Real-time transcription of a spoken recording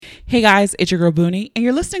Hey guys, it's your girl Booney, and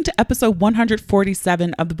you're listening to episode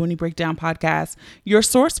 147 of the Booney Breakdown podcast, your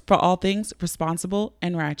source for all things responsible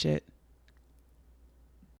and ratchet.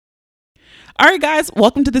 All right, guys,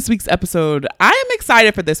 welcome to this week's episode. I am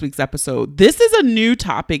excited for this week's episode. This is a new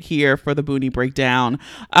topic here for the Booney Breakdown.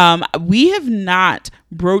 We have not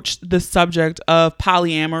broached the subject of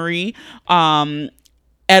polyamory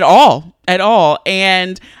at all.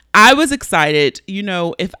 And I was excited. You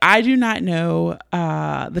know, if I do not know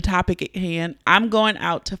the topic at hand, I'm going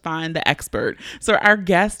out to find the expert. So our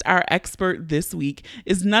expert this week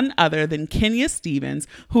is none other than Kenya Stevens,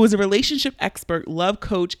 who is a relationship expert, love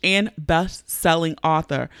coach, and best-selling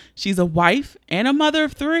author. She's a wife and a mother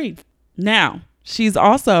of 3. Now, she's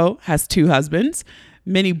also has 2 husbands,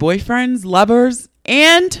 many boyfriends, lovers,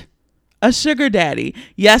 and a sugar daddy.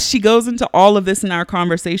 Yes, she goes into all of this in our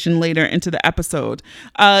conversation later into the episode.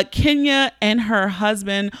 Kenya and her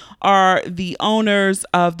husband are the owners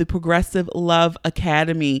of the Progressive Love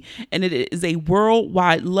Academy, and it is a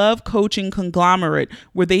worldwide love coaching conglomerate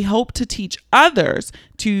where they hope to teach others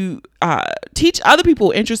to teach other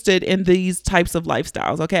people interested in these types of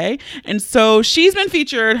lifestyles. Okay. And so she's been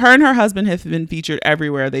featured, her and her husband have been featured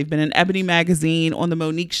everywhere. They've been in Ebony Magazine, on the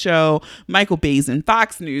Monique Show, Michael Bazin,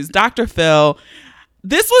 Fox News, Dr. Phil.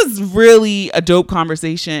 This was really a dope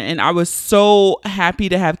conversation. And I was so happy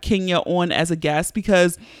to have Kenya on as a guest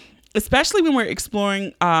because especially when we're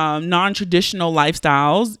exploring non-traditional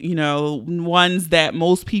lifestyles, you know, ones that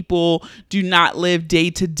most people do not live day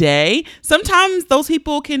to day. Sometimes those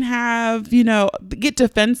people can have, you know, get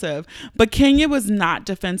defensive, but Kenya was not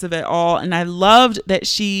defensive at all. And I loved that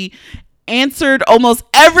she answered almost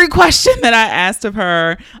every question that I asked of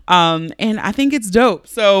her. And I think it's dope.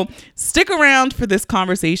 So stick around for this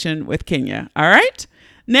conversation with Kenya. All right.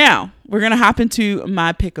 Now, we're going to hop into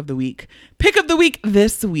my pick of the week. Pick of the week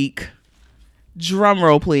this week. Drum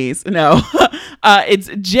roll, please. No, it's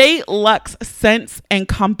J. Lux Scents and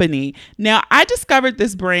Company. Now, I discovered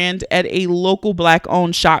this brand at a local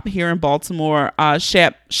Black-owned shop here in Baltimore,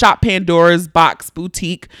 Shop Pandora's Box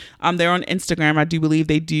Boutique. They're on Instagram. I do believe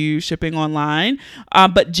they do shipping online.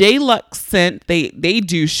 But J. Lux Scent, they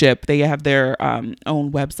do ship. They have their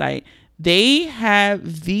own website. They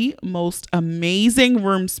have the most amazing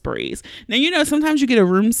room sprays. Now, you know, sometimes you get a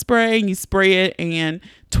room spray and you spray it and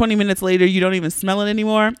 20 minutes later, you don't even smell it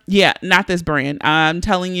anymore. Yeah, not this brand. I'm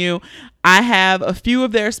telling you, I have a few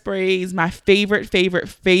of their sprays. My favorite,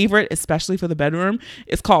 especially for the bedroom,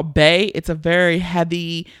 is called Bay. It's a very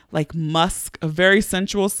heavy, like musk, a very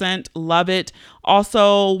sensual scent. Love it.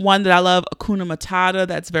 Also, one that I love, Hakuna Matata.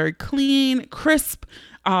 That's very clean, crisp.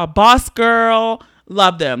 Boss Girl.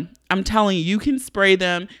 Love them. I'm telling you, you can spray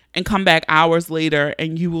them and come back hours later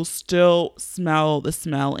and you will still smell the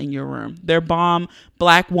smell in your room. They're bomb,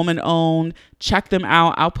 Black woman owned. Check them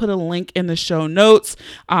out. I'll put a link in the show notes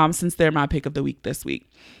since they're my pick of the week this week.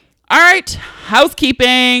 All right,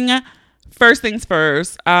 housekeeping. First things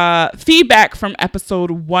first, feedback from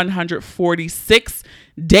episode 146,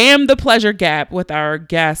 Damn the Pleasure Gap with our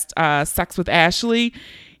guest, Sex with Ashley.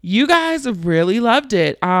 You guys really loved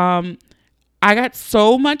it. I got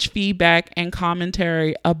so much feedback and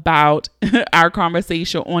commentary about our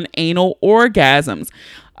conversation on anal orgasms,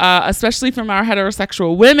 especially from our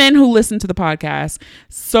heterosexual women who listen to the podcast.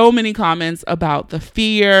 So many comments about the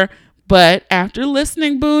fear, but after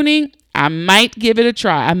listening, Booney, I might give it a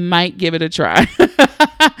try.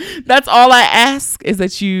 That's all I ask, is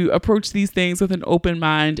that you approach these things with an open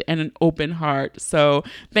mind and an open heart. So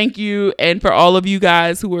thank you. And for all of you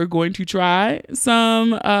guys who are going to try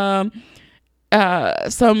some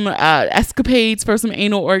escapades for some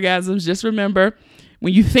anal orgasms, just remember,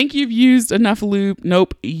 when you think you've used enough lube,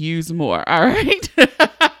 nope, use more. All right.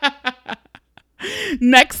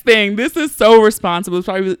 Next thing, this is so responsible. It's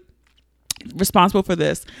probably responsible for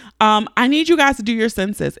this. I need you guys to do your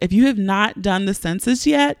census. If you have not done the census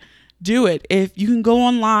yet, do it. If you can go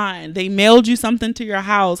online, they mailed you something to your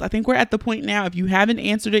house. I think we're at the point now, if you haven't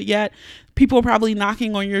answered it yet, people are probably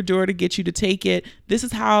knocking on your door to get you to take it. This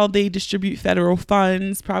is how they distribute federal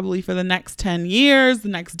funds, probably for the next 10 years, the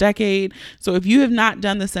next decade. So if you have not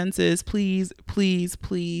done the census, please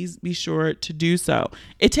be sure to do so.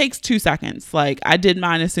 It takes 2 seconds. Like, I did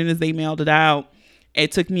mine as soon as they mailed it out.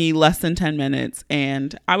 It took me less than 10 minutes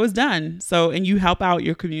and I was done. So, and you help out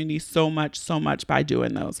your community so much by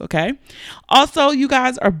doing those. Okay. Also, you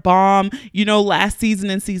guys are bomb. You know, last season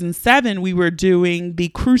in season 7, we were doing the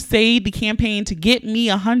crusade, the campaign to get me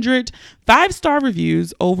 100 5-star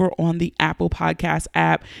reviews over on the Apple Podcast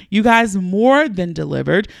app. You guys more than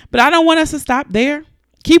delivered, but I don't want us to stop there.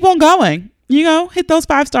 Keep on going. hit those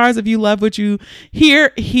 5 stars if you love what you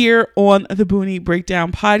hear here on the Boonie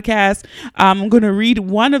Breakdown podcast. I'm going to read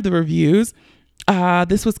one of the reviews.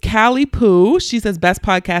 This was Callie Pooh. She says, best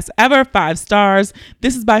podcast ever, 5 stars.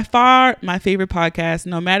 This is by far my favorite podcast.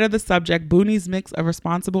 No matter the subject, Boonie's mix of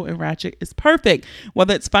responsible and ratchet is perfect.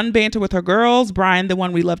 Whether it's fun banter with her girls, Brian, the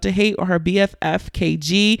one we love to hate, or her BFF,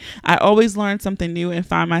 KG, I always learn something new and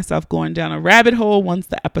find myself going down a rabbit hole once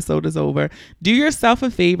the episode is over. Do yourself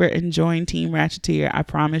a favor and join Team Ratcheteer. I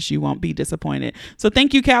promise you won't be disappointed. So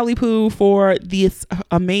thank you, Callie Pooh, for this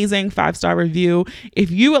amazing 5-star review.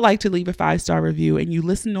 If you would like to leave a 5-star review and you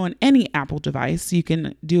listen on any Apple device, you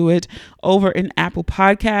can do it over in Apple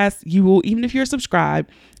Podcasts. You will, even if you're subscribed,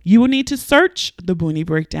 you will need to search the Boonie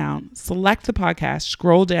Breakdown, select the podcast,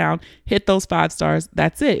 scroll down, hit those 5 stars.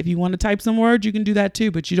 That's it. If you want to type some words, you can do that too,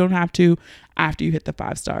 but you don't have to after you hit the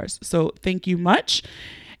 5 stars. So thank you much.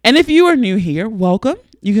 And if you are new here, welcome.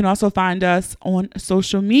 You can also find us on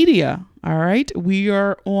social media. All right. We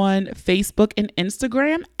are on Facebook and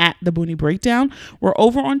Instagram at the Boonie Breakdown. We're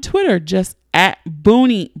over on Twitter, just at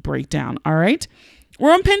Boonie Breakdown. All right.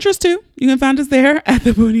 We're on Pinterest too. You can find us there at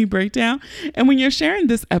the Boonie Breakdown. And when you're sharing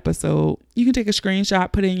this episode, you can take a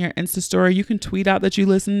screenshot, put it in your Insta story. You can tweet out that you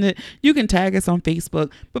listened to it. You can tag us on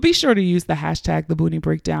Facebook, but be sure to use the hashtag the Boonie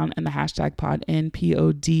Breakdown and the hashtag PODIN,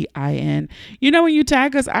 PODIN. When you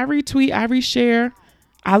tag us, I retweet, I reshare.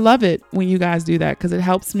 I love it when you guys do that because it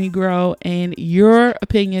helps me grow, and your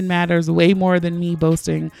opinion matters way more than me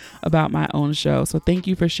boasting about my own show. So thank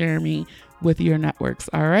you for sharing me with your networks.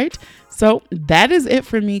 All right. So that is it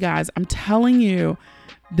for me, guys. I'm telling you,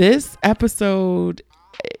 this episode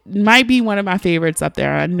might be one of my favorites up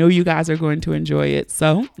there. I know you guys are going to enjoy it.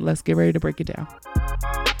 So let's get ready to break it down.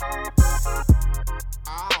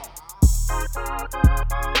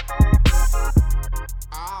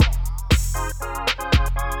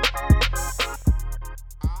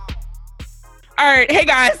 All right. Hey,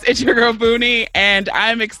 guys, it's your girl Boonie, and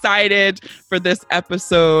I'm excited for this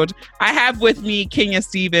episode. I have with me Kenya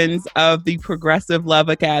Stevens of the Progressive Love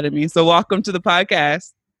Academy. So welcome to the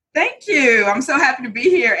podcast. Thank you. I'm so happy to be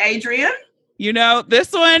here, Adrian.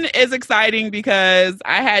 This one is exciting because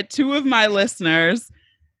I had 2 of my listeners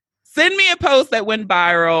send me a post that went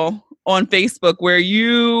viral on Facebook where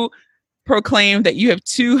you proclaimed that you have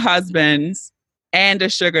 2 husbands and a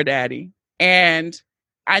sugar daddy. And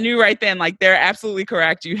I knew right then, they're absolutely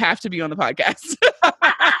correct. You have to be on the podcast.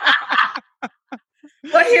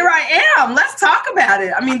 Well, here I am. Let's talk about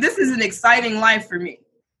it. I mean, this is an exciting life for me.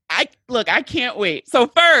 I can't wait. So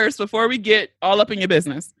first, before we get all up in your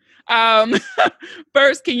business,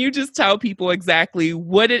 first, can you just tell people exactly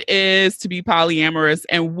what it is to be polyamorous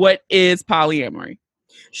and what is polyamory?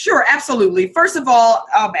 Sure, absolutely. First of all,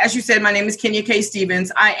 as you said, my name is Kenya K.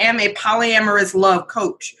 Stevens. I am a polyamorous love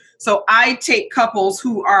coach. So I take couples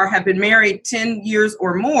who have been married 10 years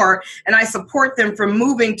or more, and I support them from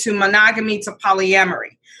moving to monogamy to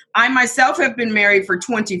polyamory. I myself have been married for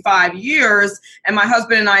 25 years, and my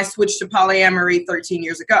husband and I switched to polyamory 13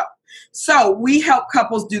 years ago. So we help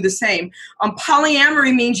couples do the same.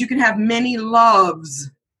 Polyamory means you can have many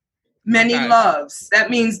loves. Many loves.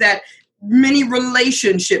 That means that many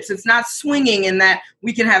relationships. It's not swinging in that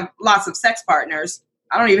we can have lots of sex partners.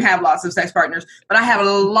 I don't even have lots of sex partners, but I have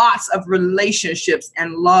lots of relationships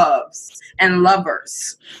and loves and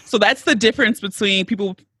lovers. So that's the difference between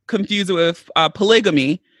people confuse it with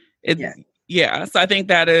polygamy. Yeah. So I think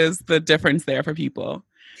that is the difference there for people.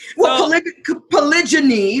 Well,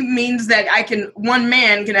 polygyny means that one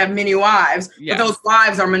man can have many wives, yes, but those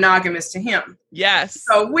wives are monogamous to him. Yes.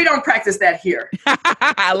 So we don't practice that here.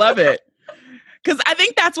 I love it. Because I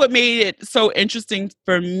think that's what made it so interesting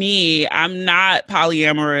for me. I'm not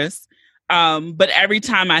polyamorous, but every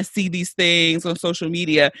time I see these things on social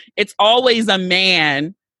media, it's always a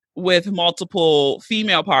man with multiple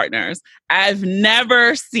female partners. I've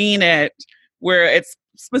never seen it where it's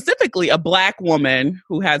specifically a Black woman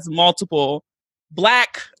who has multiple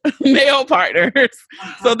Black male partners.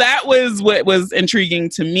 Uh-huh. So that was what was intriguing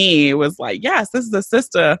to me. It was like, yes, this is a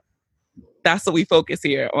sister. That's what we focus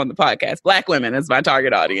here on the podcast. Black women is my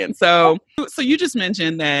target audience. So you just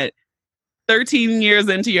mentioned that 13 years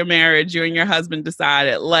into your marriage, you and your husband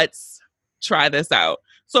decided, let's try this out.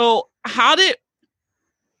 So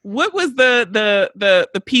what was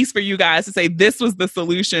the piece for you guys to say this was the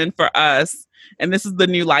solution for us and this is the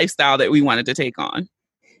new lifestyle that we wanted to take on?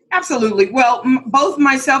 Absolutely. Well, both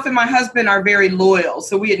myself and my husband are very loyal,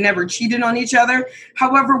 so we had never cheated on each other.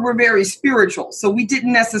 However, we're very spiritual, so we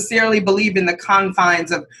didn't necessarily believe in the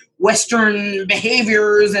confines of Western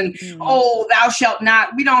behaviors and, thou shalt not.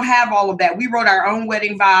 We don't have all of that. We wrote our own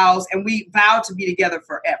wedding vows, and we vowed to be together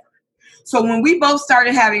forever. So when we both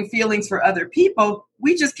started having feelings for other people,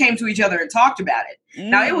 we just came to each other and talked about it.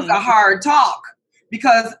 Now, it was a hard talk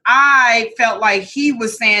because I felt like he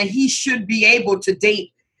was saying he should be able to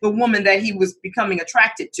date the woman that he was becoming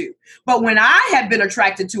attracted to. But when I had been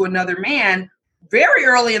attracted to another man very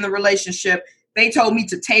early in the relationship, they told me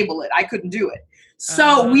to table it. I couldn't do it.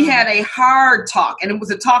 So we had a hard talk, and it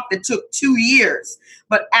was a talk that took 2 years.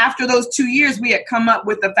 But after those 2 years, we had come up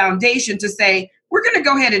with a foundation to say, we're going to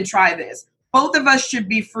go ahead and try this. Both of us should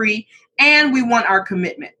be free, and we want our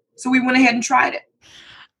commitment. So we went ahead and tried it.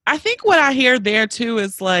 I think what I hear there too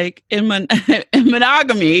is like in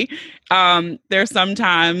monogamy, there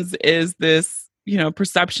sometimes is this,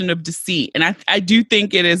 perception of deceit. And I do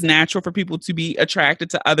think it is natural for people to be attracted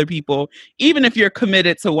to other people, even if you're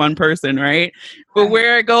committed to one person, right? But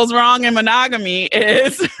where it goes wrong in monogamy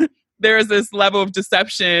is there is this level of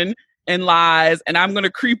deception and lies, and I'm going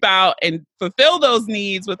to creep out and fulfill those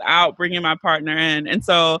needs without bringing my partner in. And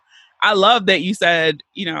so I love that you said,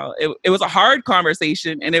 it was a hard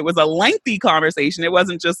conversation and it was a lengthy conversation. It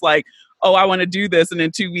wasn't just like, oh, I want to do this, and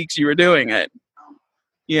in 2 weeks you were doing it.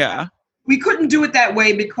 Yeah. We couldn't do it that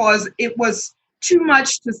way because it was too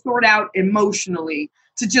much to sort out emotionally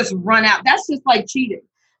to just run out. That's just like cheating.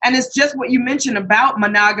 And it's just what you mentioned about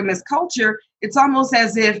monogamous culture. It's almost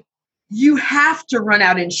as if you have to run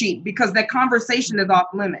out and cheat because that conversation is off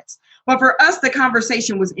limits. But for us, the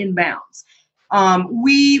conversation was in bounds.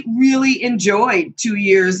 We really enjoyed 2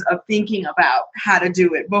 years of thinking about how to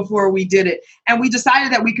do it before we did it. And we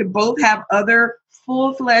decided that we could both have other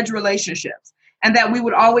full-fledged relationships and that we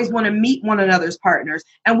would always want to meet one another's partners.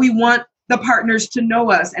 And we want the partners to know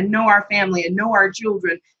us and know our family and know our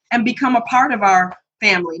children and become a part of our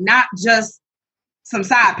family, not just some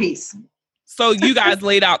side piece. So you guys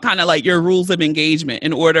laid out kind of like your rules of engagement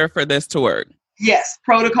in order for this to work. Yes,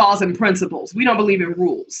 protocols and principles. We don't believe in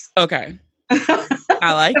rules. Okay.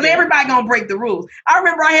 I like it. Because everybody gonna break the rules. I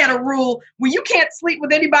remember I had a rule where you can't sleep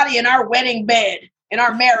with anybody in our wedding bed, in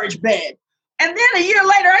our marriage bed. And then a year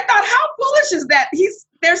later, I thought, how foolish is that?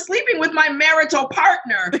 They're sleeping with my marital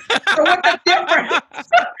partner. So what's the difference?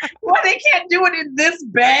 Well, they can't do it in this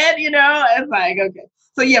bed, It's like, okay.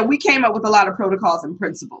 So yeah, we came up with a lot of protocols and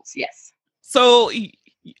principles. Yes. So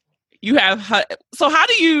so how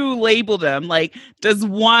do you label them? Like, does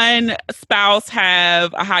one spouse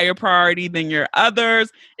have a higher priority than your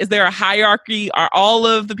others? Is there a hierarchy? Are all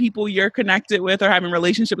of the people you're connected with or having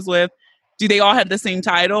relationships with, do they all have the same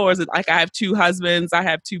title? Or is it like, I have 2 husbands, I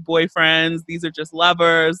have 2 boyfriends, these are just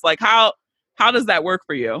lovers? Like, how does that work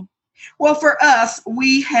for you? Well, for us,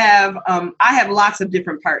 we have, I have lots of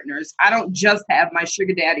different partners. I don't just have my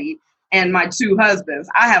sugar daddy and my 2 husbands.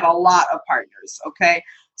 I have a lot of partners, okay?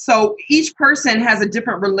 So each person has a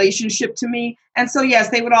different relationship to me. And so, yes,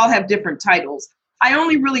 they would all have different titles. I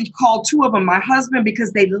only really call 2 of them my husband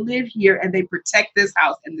because they live here and they protect this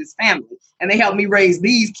house and this family. And they help me raise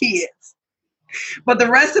these kids. But the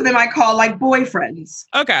rest of them I call like boyfriends.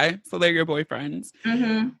 Okay. So they're your boyfriends.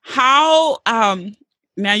 Mm-hmm. How,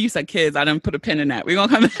 now you said kids, I didn't put a pin in that. We're going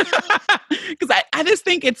to come because I just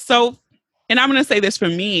think it's so, and I'm going to say this for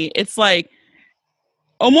me, it's like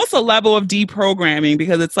almost a level of deprogramming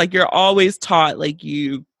because it's like you're always taught like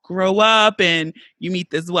you grow up and you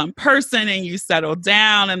meet this one person and you settle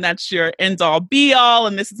down and that's your end all be all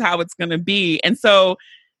and this is how it's going to be. And so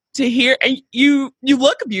to hear, and you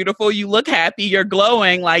look beautiful, you look happy, you're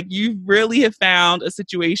glowing, like you really have found a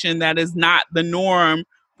situation that is not the norm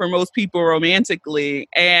for most people romantically.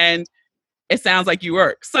 And it sounds like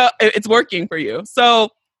it's working for you. So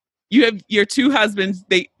you have your 2 husbands,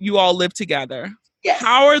 you all live together. Yes.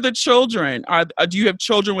 How are the children? Do you have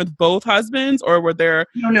children with both husbands or were there?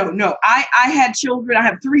 No. I had children. I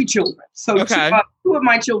have 3 children. So okay. 2 of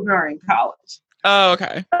my children are in college. Oh,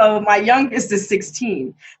 okay. So my youngest is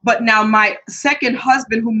 16. But now my second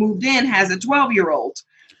husband who moved in has a 12-year-old.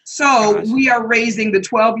 So Gosh. We are raising the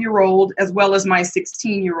 12-year-old as well as my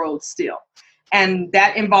 16-year-old still. And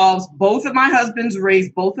that involves both of my husbands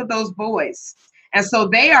raised both of those boys. And so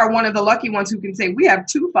they are one of the lucky ones who can say, we have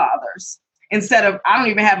 2 fathers instead of, I don't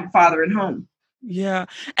even have a father at home. Yeah.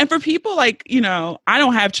 And for people like, I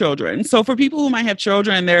don't have children. So for people who might have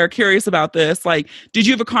children and they're curious about this, like, did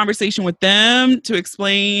you have a conversation with them to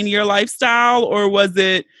explain your lifestyle? Or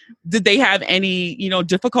did they have any,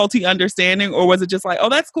 difficulty understanding? Or was it just like, oh,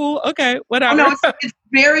 that's cool. Okay, whatever. Oh, no, it's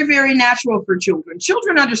very, very natural for children.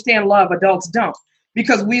 Children understand love. Adults don't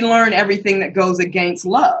because we learn everything that goes against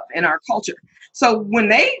love in our culture. So when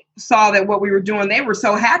they saw that what we were doing, they were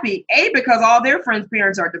so happy, because all their friends'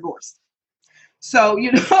 parents are divorced. So,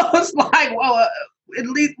 it's like, well, at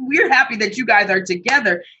least we're happy that you guys are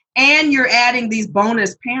together and you're adding these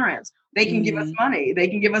bonus parents They can give us money. They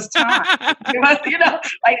can give us time. Give us,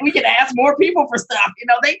 like we can ask more people for stuff.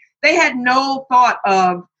 They had no thought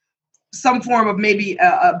of some form of maybe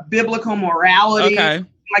a biblical morality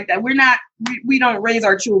like that. We don't raise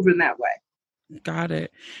our children that way. Got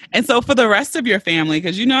it. And so for the rest of your family,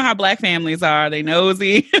 because you know how Black families are, they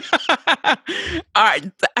nosy. All right.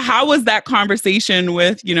 How was that conversation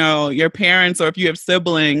with, your parents, or if you have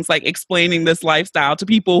siblings, like explaining this lifestyle to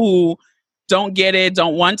people who don't get it,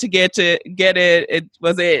 don't want to get it?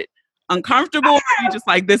 Was it uncomfortable? Or are you just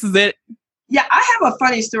like, this is it? Yeah, I have a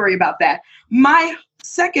funny story about that. My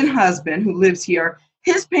second husband, who lives here,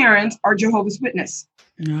 his parents are Jehovah's Witness.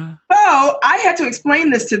 Yeah. So I had to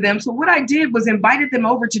explain this to them. So what I did was invited them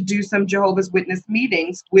over to do some Jehovah's Witness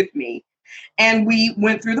meetings with me. And we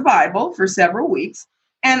went through the Bible for several weeks.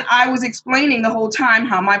 And I was explaining the whole time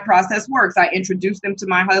how my process works. I introduced them to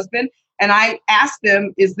my husband and I asked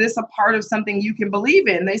them, is this a part of something you can believe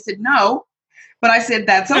in? They said, no. But I said,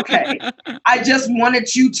 that's okay. I just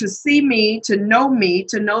wanted you to see me, to know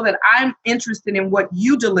that I'm interested in what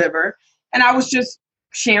you deliver. And I was just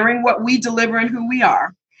sharing what we deliver and who we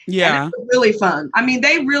are. Yeah. And it was really fun. I mean,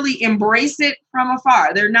 they really embrace it from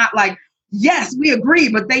afar. They're not like, yes, we agree,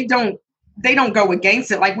 but they don't go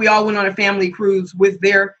against it. Like we all went on a family cruise with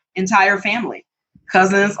their entire family,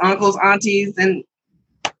 cousins, uncles, aunties, and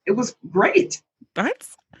it was great.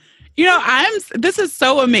 That's, this is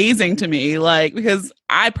so amazing to me, like, because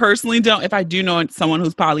I personally don't, if I do know someone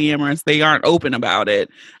who's polyamorous, they aren't open about it.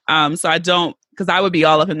 So I don't, because I would be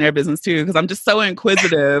all up in their business too, because I'm just so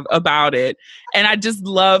inquisitive about it. And I just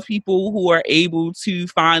love people who are able to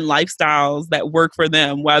find lifestyles that work for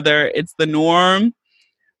them, whether it's the norm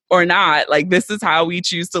or not. Like, this is how we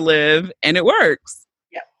choose to live, and it works.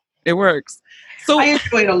 Yeah. It works. So I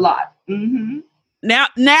enjoy it a lot. Mm-hmm. Now,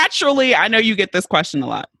 naturally, I know you get this question a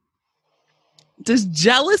lot. Does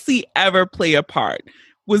jealousy ever play a part?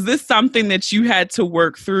 Was this something that you had to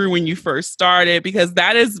work through when you first started? Because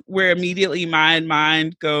that is where immediately my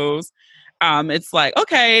mind goes. It's like,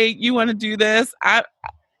 okay, you want to do this? I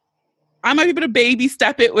might be able to baby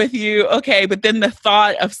step it with you. Okay. But then the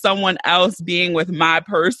thought of someone else being with my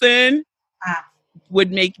person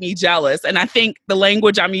would make me jealous. And I think the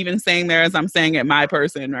language I'm even saying there is I'm saying it my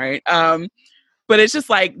person, right? But it's just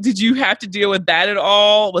like, did you have to deal with that at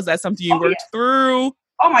all? Was that something you worked through?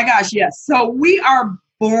 Oh my gosh, yes. So we are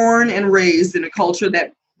born and raised in a culture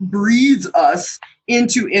that breeds us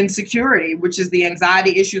into insecurity, which is the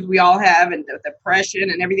anxiety issues we all have and the depression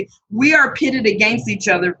and everything. We are pitted against each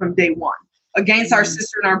other from day one, against our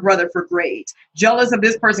sister and our brother for grades, jealous of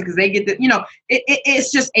this person because they get the,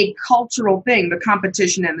 it's just a cultural thing, the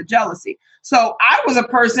competition and the jealousy. So I was a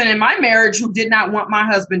person in my marriage who did not want my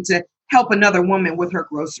husband to help another woman with her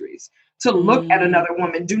groceries, to look at another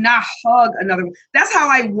woman, do not hug another woman. That's how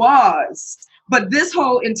I was. But this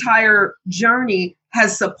whole entire journey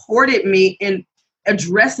has supported me in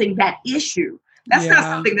addressing that issue. That's not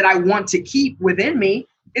something that I want to keep within me.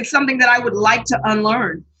 It's something that I would like to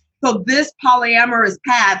unlearn. So this polyamorous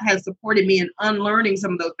path has supported me in unlearning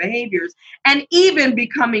some of those behaviors and even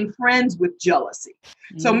becoming friends with jealousy.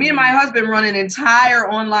 So me and my husband run an entire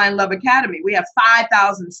online love academy. We have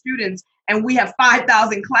 5,000 students and we have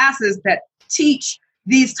 5,000 classes that teach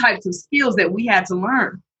these types of skills that we had to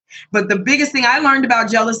learn. But the biggest thing I learned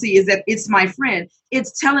about jealousy is that it's my friend.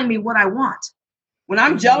 It's telling me what I want. When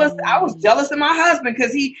I'm jealous, I was jealous of my husband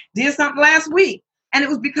because he did something last week. And it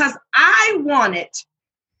was because I wanted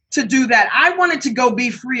to do that. I wanted to go be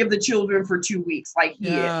free of the children for 2 weeks like he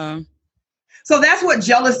is. So that's what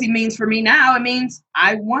jealousy means for me now. It means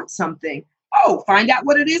I want something. Oh, find out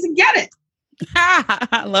what it is and get it.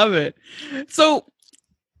 I love it. So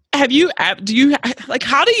how do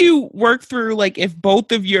you work through, like, if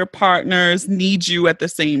both of your partners need you at the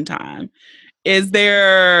same time? Is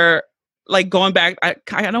there, like, going back, I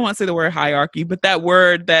don't want to say the word hierarchy, but that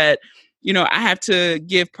word that, I have to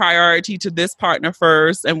give priority to this partner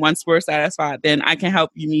first, and once we're satisfied, then I can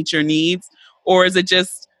help you meet your needs? Or is it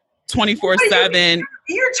just 24/7?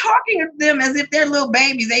 You're talking to them as if they're little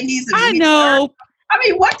babies. They need some. I know. I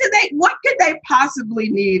mean, what could they possibly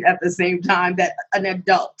need at the same time that an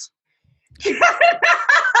adult? Okay,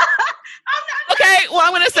 well,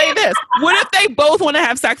 I'm going to say this. What if they both want to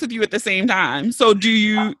have sex with you at the same time? So do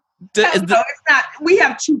you... No, it's not. We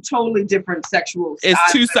have two totally different sexual styles.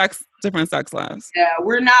 It's different sex lives. Yeah,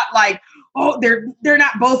 we're not like, oh, they're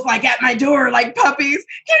not both like at my door like puppies.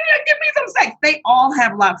 Can you give me some sex? They all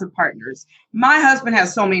have lots of partners. My husband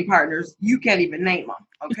has so many partners, you can't even name them.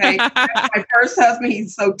 Okay, my first husband,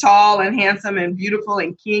 he's so tall and handsome and beautiful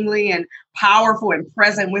and kingly and powerful and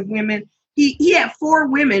present with women. He had 4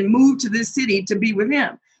 women move to this city to be with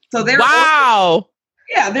him. So they're wow.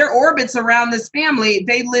 their orbits around this family.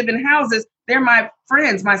 They live in houses. They're my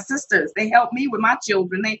friends, my sisters. They help me with my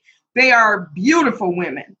children. They are beautiful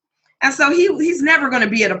women. And so he's never going to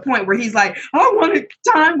be at a point where he's like, I want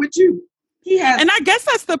time with you. He has. And I guess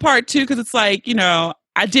that's the part too, because it's like, you know,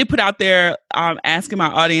 I did put out there asking my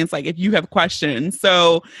audience, like, if you have questions.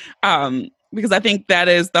 So, because I think that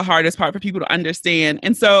is the hardest part for people to understand.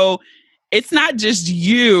 And so it's not just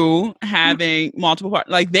you having multiple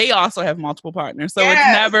partners, like they also have multiple partners. So it's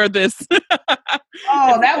never this.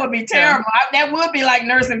 Oh, that would be terrible. That would be like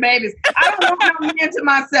nursing babies. I don't want no men to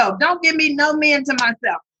myself. Don't give me no men to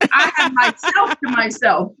myself. I have myself to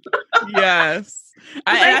myself. Yes.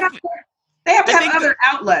 They have to have other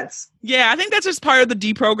outlets. Yeah, I think that's just part of the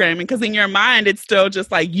deprogramming, because in your mind, it's still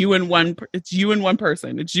just like it's you and one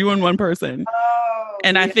person. It's you and one person. Oh,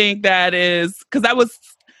 and I think that is, because that was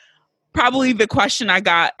probably the question I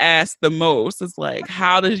got asked the most, is like,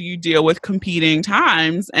 how do you deal with competing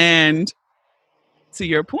times? And to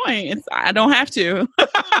your point, I don't have to.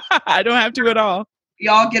 I don't have to at all. We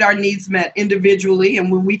all get our needs met individually,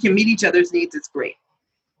 and when we can meet each other's needs, it's great.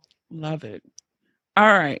 Love it.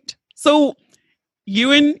 All right. So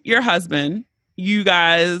you and your husband, you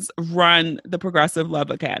guys run the Progressive Love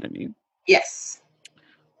Academy. Yes.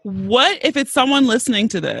 What if it's someone listening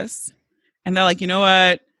to this and they're like, you know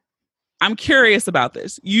what? I'm curious about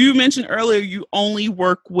this. You mentioned earlier you only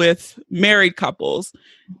work with married couples.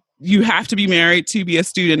 You have to be married to be a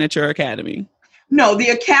student at your academy. No, the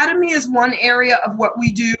academy is one area of what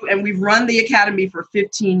we do, and we've run the academy for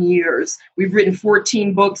 15 years. We've written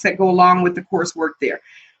 14 books that go along with the coursework there.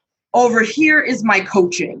 Over here is my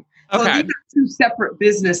coaching. So these are two separate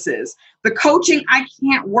businesses. The coaching, I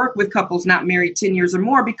can't work with couples not married 10 years or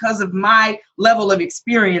more because of my level of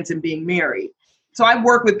experience in being married. So I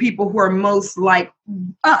work with people who are most like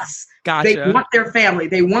us. Gotcha. They want their family.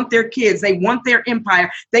 They want their kids. They want their empire.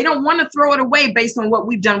 They don't want to throw it away based on what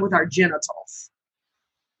we've done with our genitals.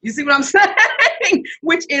 You see what I'm saying?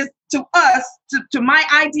 Which is, to us, to my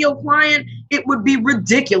ideal client, it would be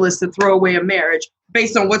ridiculous to throw away a marriage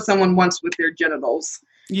based on what someone wants with their genitals.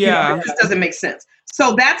 Yeah. You know, it just doesn't make sense.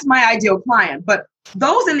 So that's my ideal client. But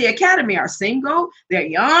those in the academy are single. They're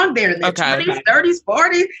young. They're in their 20s, 30s,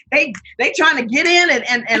 40s. They trying to get in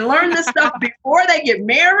and learn this stuff before they get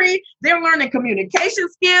married. They're learning communication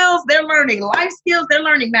skills. They're learning life skills. They're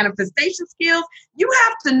learning manifestation skills. You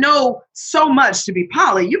have to know so much to be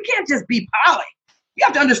poly. You can't just be poly. You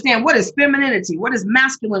have to understand, what is femininity? What is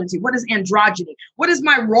masculinity? What is androgyny? What is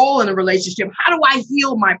my role in a relationship? How do I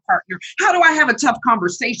heal my partner? How do I have a tough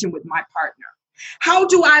conversation with my partner? How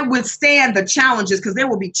do I withstand the challenges? Because there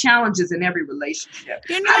will be challenges in every relationship.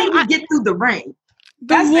 You know, how do we get through the rain?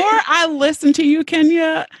 The more I listen to you,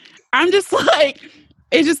 Kenya, I'm just like,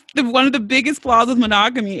 it's just one of the biggest flaws with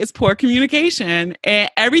monogamy is poor communication. And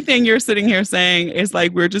everything you're sitting here saying is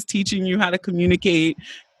like, we're just teaching you how to communicate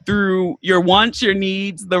through your wants, your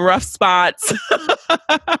needs, the rough spots.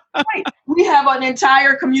 Right. We have an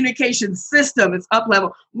entire communication system. It's up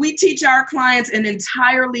level. We teach our clients an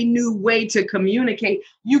entirely new way to communicate.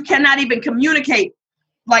 You cannot even communicate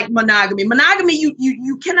like monogamy. Monogamy,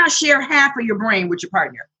 you cannot share half of your brain with your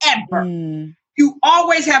partner, ever. You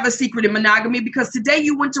always have a secret in monogamy, because today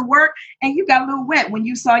you went to work and you got a little wet when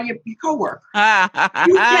you saw your coworker.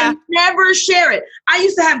 You can never share it. I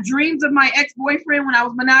used to have dreams of my ex-boyfriend when I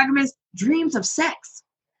was monogamous, dreams of sex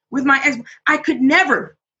with my ex. I could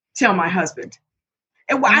never tell my husband.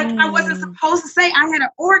 And I wasn't supposed to say I had an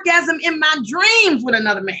orgasm in my dreams with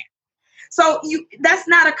another man. So that's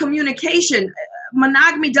not a communication.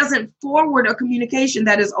 Monogamy doesn't forward a communication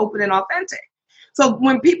that is open and authentic. So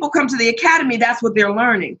when people come to the academy, that's what they're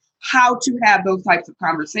learning, how to have those types of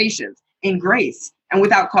conversations in grace and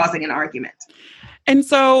without causing an argument. And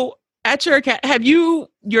so at your academy, have you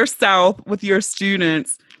yourself with your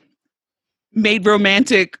students made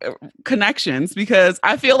romantic connections? Because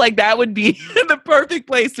I feel like that would be the perfect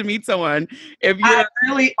place to meet someone. I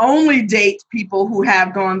really only date people who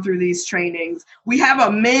have gone through these trainings. We have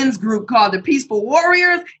a men's group called the Peaceful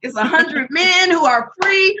Warriors. It's 100 men who are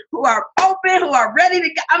free, who are open, who are ready to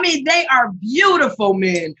go. I mean, they are beautiful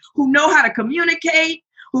men who know how to communicate,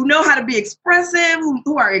 who know how to be expressive,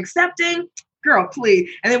 who are accepting. Girl, please.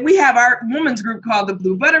 And then we have our women's group called the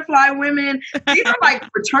Blue Butterfly Women. These are like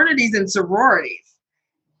fraternities and sororities.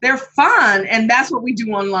 They're fun, and that's what we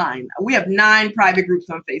do online. We have 9 private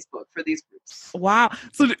groups on Facebook for these groups. Wow.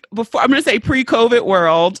 So before, I'm going to say pre-COVID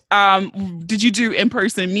world, did you do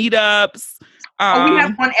in-person meetups? We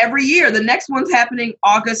have one every year. The next one's happening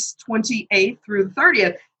August 28th through the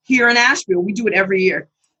 30th here in Asheville. We do it every year.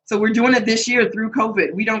 So we're doing it this year through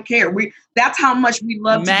COVID. We don't care. That's how much we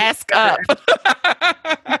love mask up.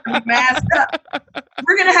 Mask up.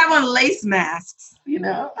 We're gonna have on lace masks,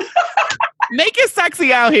 Make it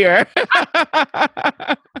sexy out here.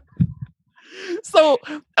 So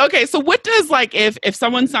what does, like, if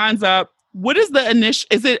someone signs up, what is the initial,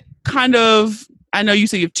 is it kind of, I know you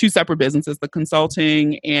say you have two separate businesses, the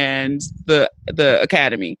consulting and the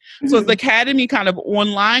academy. Mm-hmm. So is the academy kind of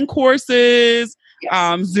online courses,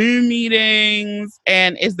 yes, Zoom meetings,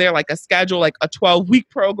 and is there like a schedule, like a 12-week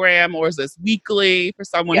program, or is this weekly for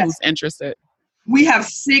someone who's interested? We have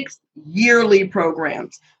 6 yearly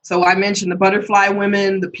programs. So I mentioned the Butterfly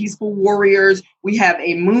Women, the Peaceful Warriors. We have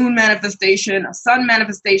a moon manifestation, a sun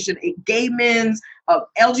manifestation, a gay men's,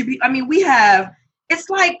 LGBT. I mean, it's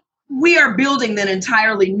like we are building an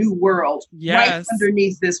entirely new world right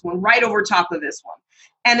underneath this one, right over top of this one.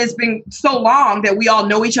 And it's been so long that we all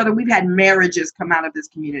know each other. We've had marriages come out of this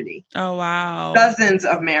community. Oh, wow. Dozens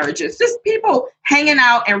of marriages. Just people hanging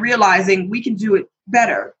out and realizing we can do it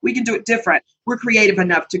better. We can do it different. We're creative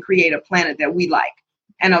enough to create a planet that we like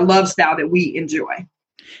and a love style that we enjoy.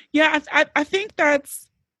 Yeah, I think that's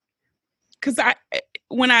because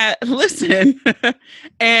when I listen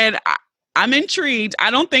and I'm intrigued. I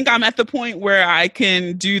don't think I'm at the point where I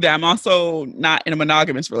can do that. I'm also not in a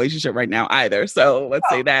monogamous relationship right now either. So let's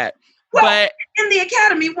say that. Well, but in the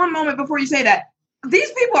academy, one moment before you say that,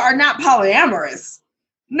 these people are not polyamorous.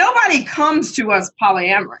 Nobody comes to us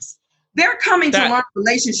polyamorous. They're coming to learn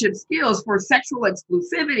relationship skills for sexual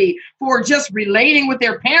exclusivity, for just relating with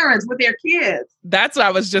their parents, with their kids. That's what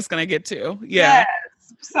I was just going to get to. Yeah. Yes.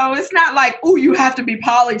 So it's not like, oh, you have to be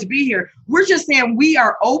poly to be here. We're just saying we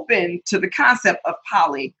are open to the concept of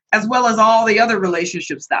poly as well as all the other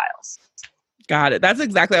relationship styles. Got it. That's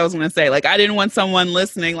exactly what I was going to say. Like, I didn't want someone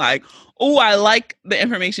listening like, oh, I like the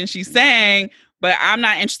information she's saying, but I'm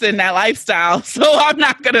not interested in that lifestyle, so I'm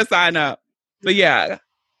not going to sign up. But yeah,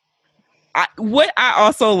 what I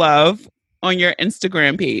also love on your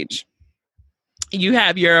Instagram page, you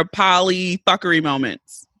have your poly fuckery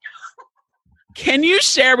moments. Can you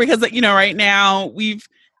share, because, right now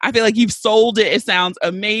I feel like you've sold it. It sounds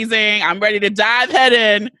amazing. I'm ready to dive head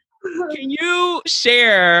in. Can you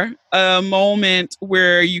share a moment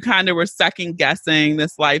where you kind of were second guessing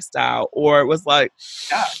this lifestyle, or it was like,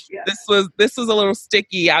 this was a little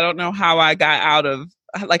sticky. I don't know how I got out of,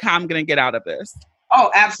 like, how I'm going to get out of this. Oh,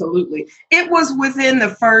 absolutely. It was within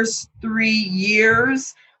the first 3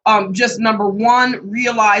 years. Just number one,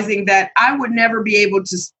 realizing that I would never be able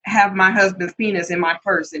to have my husband's penis in my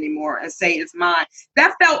purse anymore and say it's mine.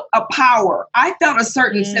 That felt a power. I felt a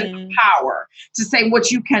certain sense of power to say what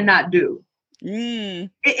you cannot do.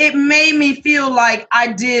 It made me feel like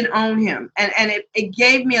I did own him. And it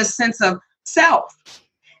gave me a sense of self.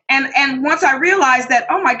 And once I realized that,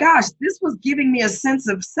 oh my gosh, this was giving me a sense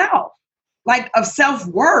of self. Like of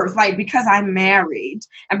self-worth, like because I'm married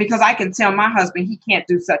and because I can tell my husband he can't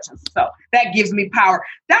do such and so. That gives me power.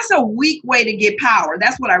 That's a weak way to get power.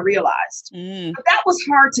 That's what I realized. But that was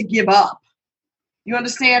hard to give up. You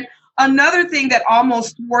understand? Another thing that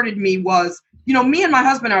almost thwarted me was, me and my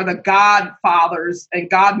husband are the godfathers and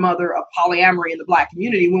godmother of polyamory in the Black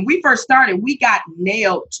community. When we first started, we got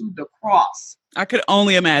nailed to the cross. I could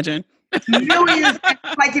only imagine. Millions.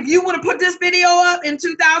 Like if you would have put this video up in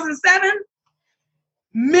 2007,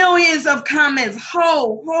 millions of comments,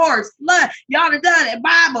 hoe, horse, slut, y'all done done it,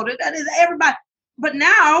 Bible, that is everybody. But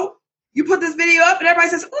now you put this video up and everybody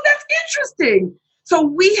says, oh, that's interesting. So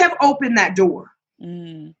we have opened that door.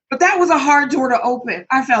 But that was a hard door to open.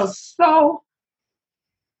 I felt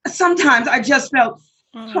sometimes I just felt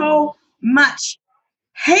so much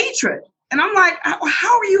hatred. And I'm like,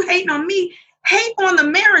 how are you hating on me? Hate on the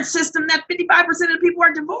marriage system that 55% of the people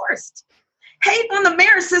are divorced. Hate on the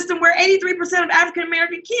marriage system where 83% of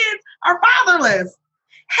African-American kids are fatherless.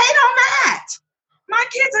 Hate on that. My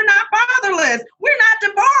kids are not fatherless. We're not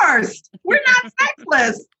divorced. We're not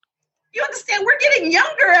sexless. You understand? We're getting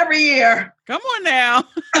younger every year. Come on now.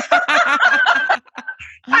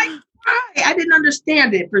 I didn't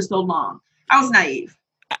understand it for so long. I was naive.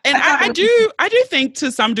 And I do think to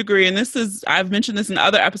some degree, and I've mentioned this in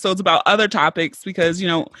other episodes about other topics, because,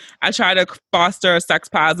 I try to foster a sex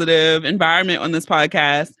positive environment on this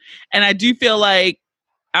podcast. And I do feel like,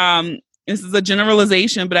 this is a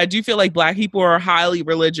generalization, but I do feel like Black people are highly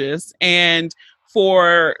religious, and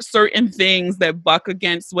for certain things that buck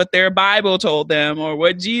against what their Bible told them or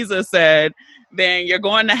what Jesus said, then you're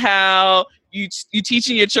going to hell. You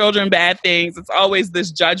teaching your children bad things. It's always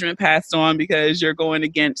this judgment passed on because you're going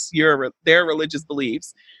against their religious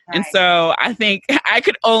beliefs. And so I think I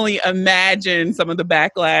could only imagine some of the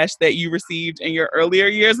backlash that you received in your earlier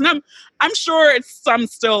years. And I'm sure some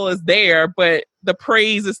still is there, but the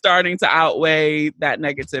praise is starting to outweigh that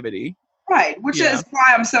negativity. Right, which is why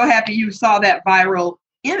I'm so happy you saw that viral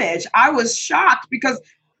image. I was shocked because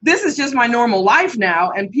this is just my normal life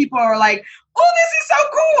now. And people are like, oh, this is so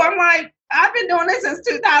cool. I'm like, I've been doing this since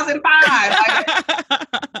 2005.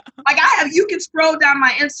 You can scroll down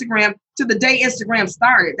my Instagram to the day Instagram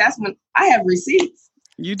started. That's when I have receipts.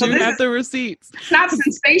 You do have the receipts. It's not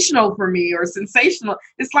sensational for me or sensational.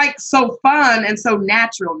 It's like so fun and so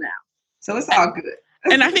natural now. So it's all good.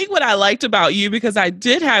 And I think what I liked about you, because I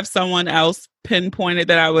did have someone else pinpointed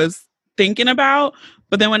that I was thinking about,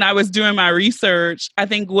 but then when I was doing my research, I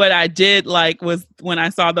think what I did like was when I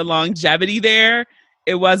saw the longevity there,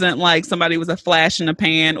 it wasn't like somebody was a flash in the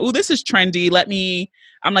pan. Oh, this is trendy.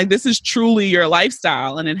 I'm like, this is truly your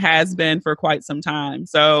lifestyle. And it has been for quite some time.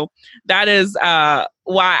 So that is why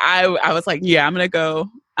I was like, yeah, I'm going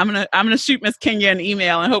to shoot Miss Kenya an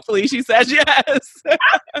email and hopefully she says yes.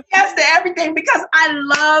 Yes to everything, because I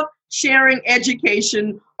love sharing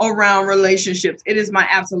education around relationships. It is my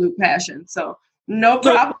absolute passion. So no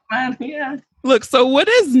problem. Yeah. Look, so what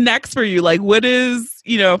is next for you? Like, what is,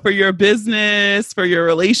 for your business, for your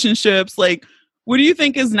relationships? Like, what do you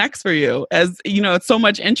think is next for you? As it's so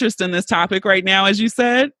much interest in this topic right now, as you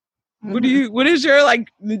said. Mm-hmm. What is your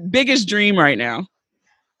biggest dream right now?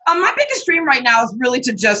 My biggest dream right now is really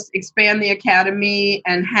to just expand the academy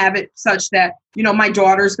and have it such that, my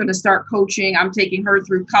daughter's going to start coaching. I'm taking her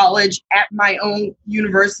through college at my own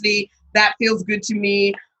university. That feels good to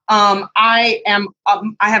me. I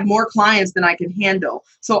have more clients than I can handle.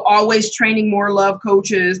 So always training more love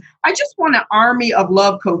coaches. I just want an army of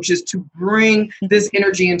love coaches to bring this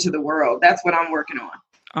energy into the world. That's what I'm working on.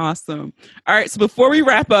 Awesome. All right. So before we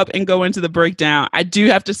wrap up and go into the breakdown, I do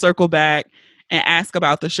have to circle back and ask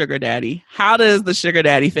about the sugar daddy. How does the sugar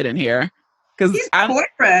daddy fit in here? Because he's my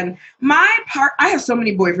boyfriend. I have so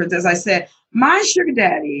many boyfriends, as I said. My sugar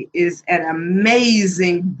daddy is an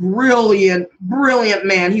amazing, brilliant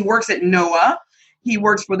man. He works at NOAA. He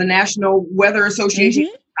works for the National Weather Association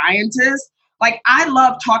scientist. I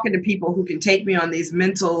love talking to people who can take me on these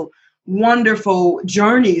mental, wonderful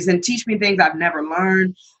journeys and teach me things I've never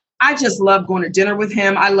learned. I just love going to dinner with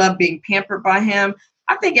him. I love being pampered by him.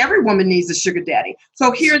 I think every woman needs a sugar daddy.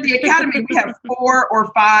 So here at the Academy, we have 4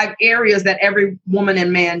 or 5 areas that every woman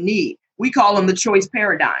and man need. We call them the choice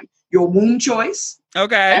paradigm. Your womb choice.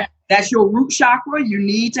 Okay. That's your root chakra. You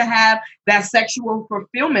need to have that sexual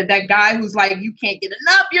fulfillment. That guy who's like, you can't get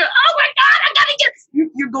enough. You're, oh my God, I gotta get,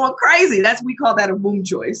 you're going crazy. We call that a womb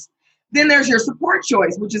choice. Then there's your support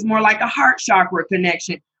choice, which is more like a heart chakra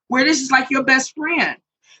connection, where this is like your best friend.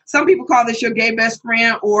 Some people call this your gay best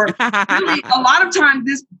friend, or really a lot of times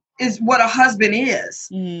this is what a husband is.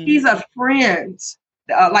 He's a friend,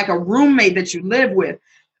 like a roommate that you live with.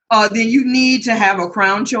 Then you need to have a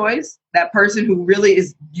crown choice, that person who really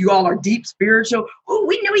is, you all are deep spiritual. Oh,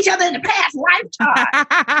 we knew each other in the past lifetime.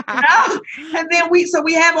 And then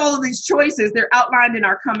we have all of these choices. They're outlined in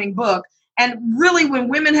our coming book. And really, when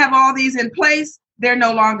women have all these in place, they're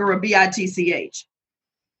no longer a BITCH.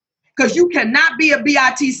 Because you cannot be a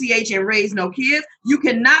BITCH and raise no kids. You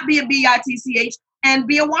cannot be a BITCH and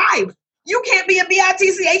be a wife. You can't be a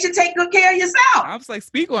BITCH and take good care of yourself. I was like,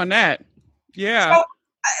 speak on that. Yeah.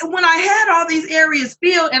 So when I had all these areas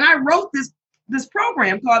filled, and I wrote this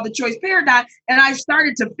program called the Choice Paradigm, and I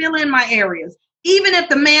started to fill in my areas, even if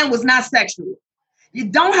the man was not sexual. You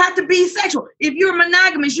don't have to be sexual. If you're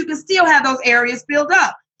monogamous, you can still have those areas filled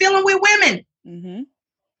up. Fill them with women. Mm-hmm.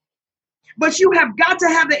 But you have got to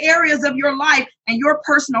have the areas of your life and your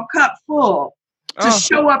personal cup full to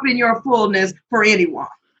show up in your fullness for anyone.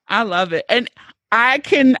 I love it. And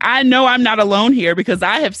I know I'm not alone here, because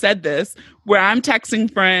I have said this where I'm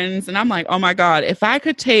texting friends and I'm like, oh my God, if I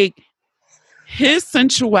could take his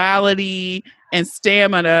sensuality and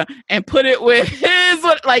stamina and put it with his,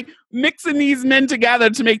 mixing these men together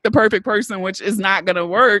to make the perfect person, which is not going to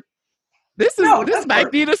work. This might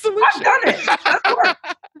be the solution. I've done it. That's work.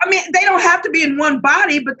 I mean, they don't have to be in one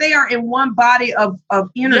body, but they are in one body of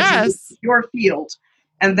energy. Yes. Your field.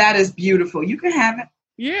 And that is beautiful. You can have it.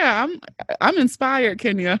 Yeah, I'm inspired,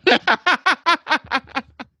 Kenya. All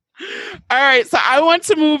right, so I want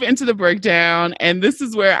to move into the breakdown, and this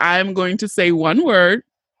is where I'm going to say one word,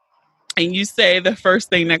 and you say the first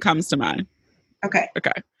thing that comes to mind. Okay.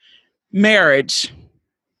 Marriage.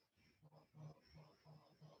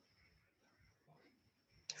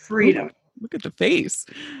 Freedom. Ooh, look at the face.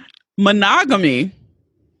 Monogamy.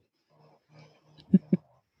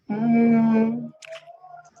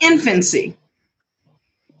 Infancy.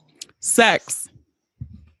 Sex.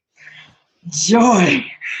 Joy.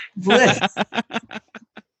 Bliss.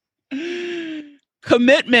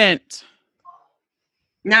 Commitment.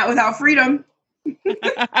 Not without freedom.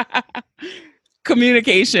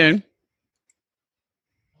 Communication.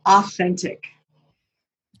 Authentic.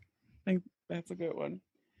 I think that's a good one.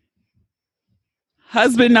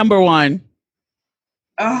 Husband number one.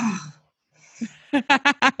 Oh.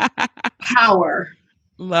 Power.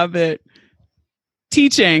 Love it.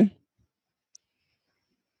 Teaching.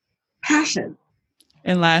 Passion.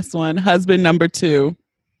 And last one, husband number two.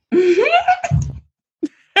 That's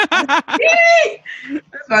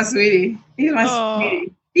my sweetie. He's my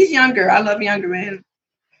sweetie. He's younger. I love younger men.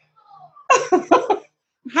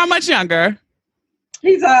 How much younger?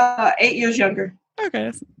 He's 8 years younger. Okay,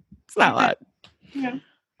 it's not a lot. Yeah.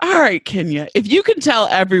 All right, Kenya, if you can tell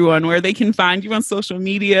everyone where they can find you on social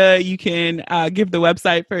media, you can give the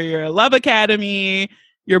website for your Love Academy,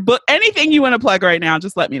 your book, anything you want to plug right now,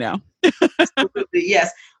 just let me know. Absolutely, yes.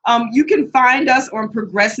 You can find us on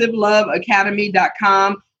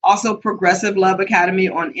progressiveloveacademy.com. Also, Progressive Love Academy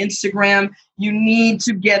on Instagram. You need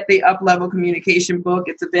to get the Up Level Communication book.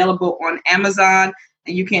 It's available on Amazon,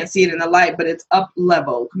 and you can't see it in the light, but it's Up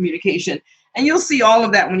Level Communication. And you'll see all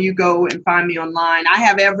of that when you go and find me online. I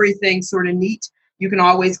have everything sort of neat. You can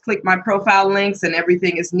always click my profile links, and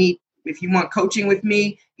everything is neat. If you want coaching with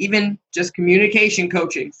me, even just communication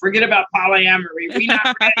coaching, forget about polyamory. We're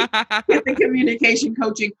not ready with the communication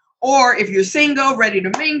coaching. Or if you're single, ready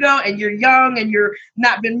to mingle, and you're young and you're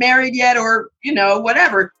not been married yet, or,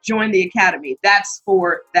 whatever, join the academy. That's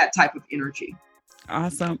for that type of energy.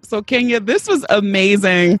 Awesome. So Kenya, this was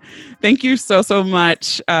amazing. Thank you so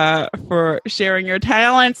much for sharing your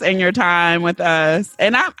talents and your time with us.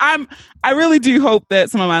 And I really do hope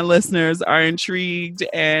that some of my listeners are intrigued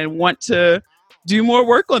and want to do more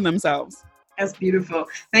work on themselves. That's beautiful.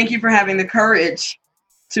 Thank you for having the courage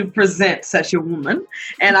to present such a woman.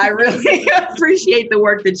 And I really appreciate the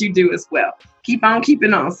work that you do as well. Keep on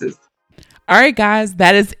keeping on, sis. All right, guys,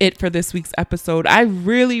 that is it for this week's episode. I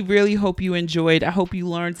really, really hope you enjoyed. I hope you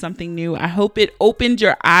learned something new. I hope it opened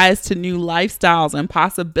your eyes to new lifestyles and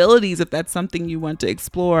possibilities if that's something you want to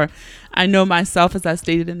explore. I know myself, as I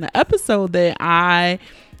stated in the episode, that I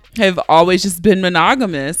have always just been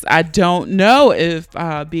monogamous. I don't know if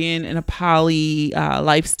being in a poly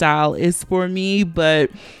lifestyle is for me, but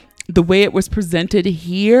the way it was presented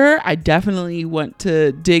here, I definitely want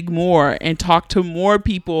to dig more and talk to more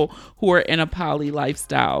people who are in a poly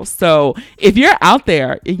lifestyle. So if you're out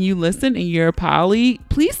there and you listen and you're a poly,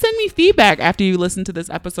 please send me feedback after you listen to this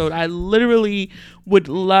episode. I literally would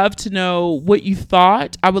love to know what you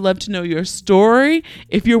thought. I would love to know your story.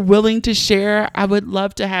 If you're willing to share, I would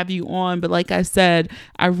love to have you on. But like I said,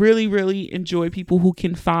 I really, really enjoy people who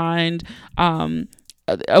can find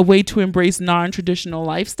a way to embrace non-traditional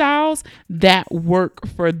lifestyles that work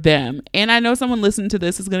for them. And I know someone listening to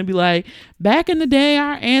this is going to be like, back in the day,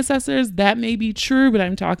 our ancestors, that may be true, but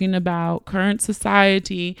I'm talking about current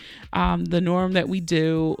society. The norm that we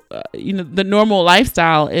do, the normal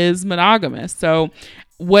lifestyle is monogamous. So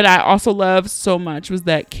what I also love so much was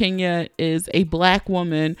that Kenya is a Black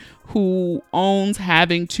woman who owns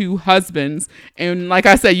having two husbands. And like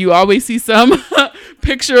I said, you always see some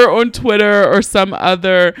picture on Twitter or some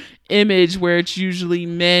other image where it's usually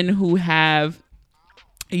men who have,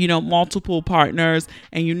 multiple partners,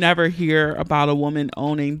 and you never hear about a woman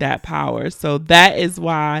owning that power. So that is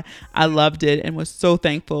why I loved it and was so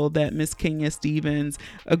thankful that Miss Kenya Stevens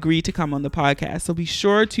agreed to come on the podcast. So be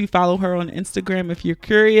sure to follow her on Instagram if you're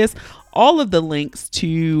curious. All of the links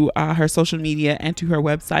to her social media and to her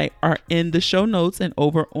website are in the show notes and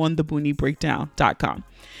over on thebooniebreakdown.com.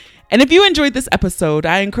 And if you enjoyed this episode,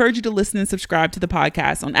 I encourage you to listen and subscribe to the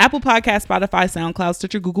podcast on Apple Podcasts, Spotify, SoundCloud,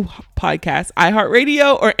 Stitcher, Google Podcasts,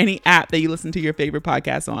 iHeartRadio, or any app that you listen to your favorite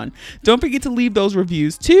podcasts on. Don't forget to leave those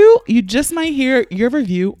reviews too. You just might hear your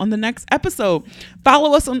review on the next episode.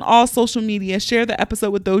 Follow us on all social media. Share the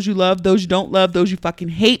episode with those you love, those you don't love, those you fucking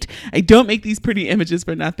hate. I don't make these pretty images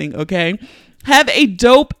for nothing, okay? Have a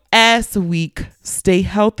dope ass week. Stay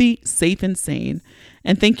healthy, safe, and sane.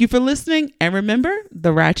 And thank you for listening. And remember,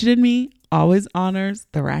 the ratchet in me always honors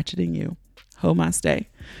the ratchet in you. Namaste.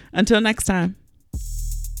 Until next time.